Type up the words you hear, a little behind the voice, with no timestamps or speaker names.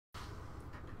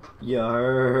You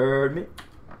heard me.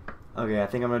 Okay, I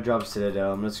think I'm gonna drop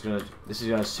Citadel. This is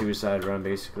gonna suicide run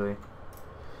basically.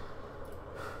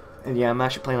 And yeah, I'm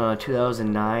actually playing on a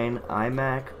 2009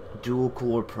 iMac dual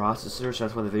core processor, so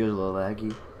that's why the video's a little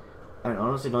laggy. I mean,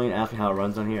 honestly, don't even ask me how it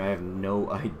runs on here. I have no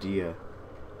idea.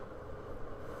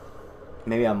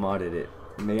 Maybe I modded it.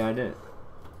 Maybe I didn't.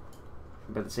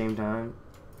 But at the same time,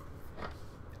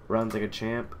 runs like a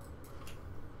champ.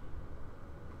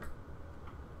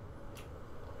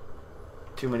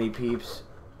 Too many peeps.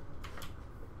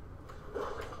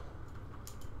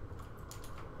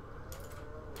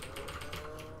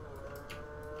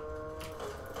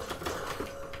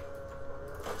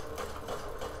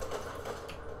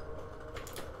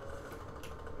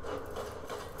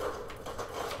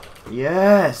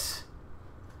 Yes!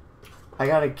 I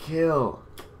got a kill.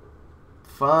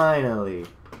 Finally.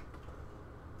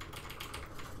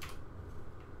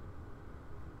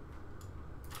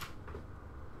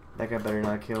 That guy better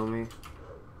not kill me.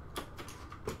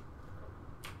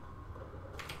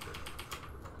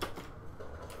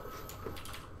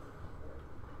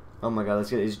 Oh my god,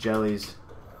 let's get these jellies.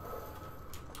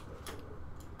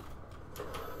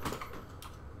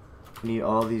 Need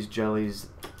all these jellies.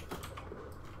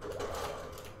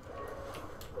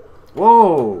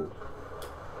 Whoa!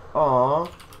 Aw,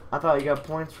 I thought you got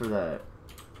points for that.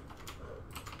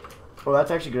 Oh, that's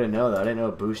actually good to know though. I didn't know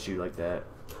it boosts you like that.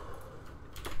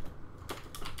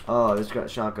 Oh, this got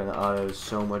shotgun auto is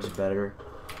so much better.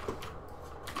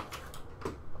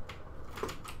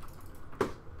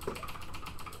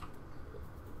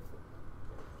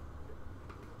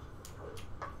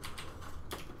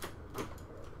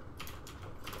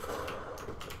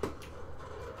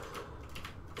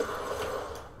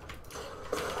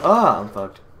 Ah, I'm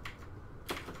fucked.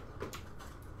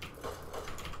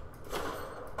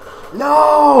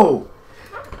 No!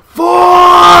 Fuck!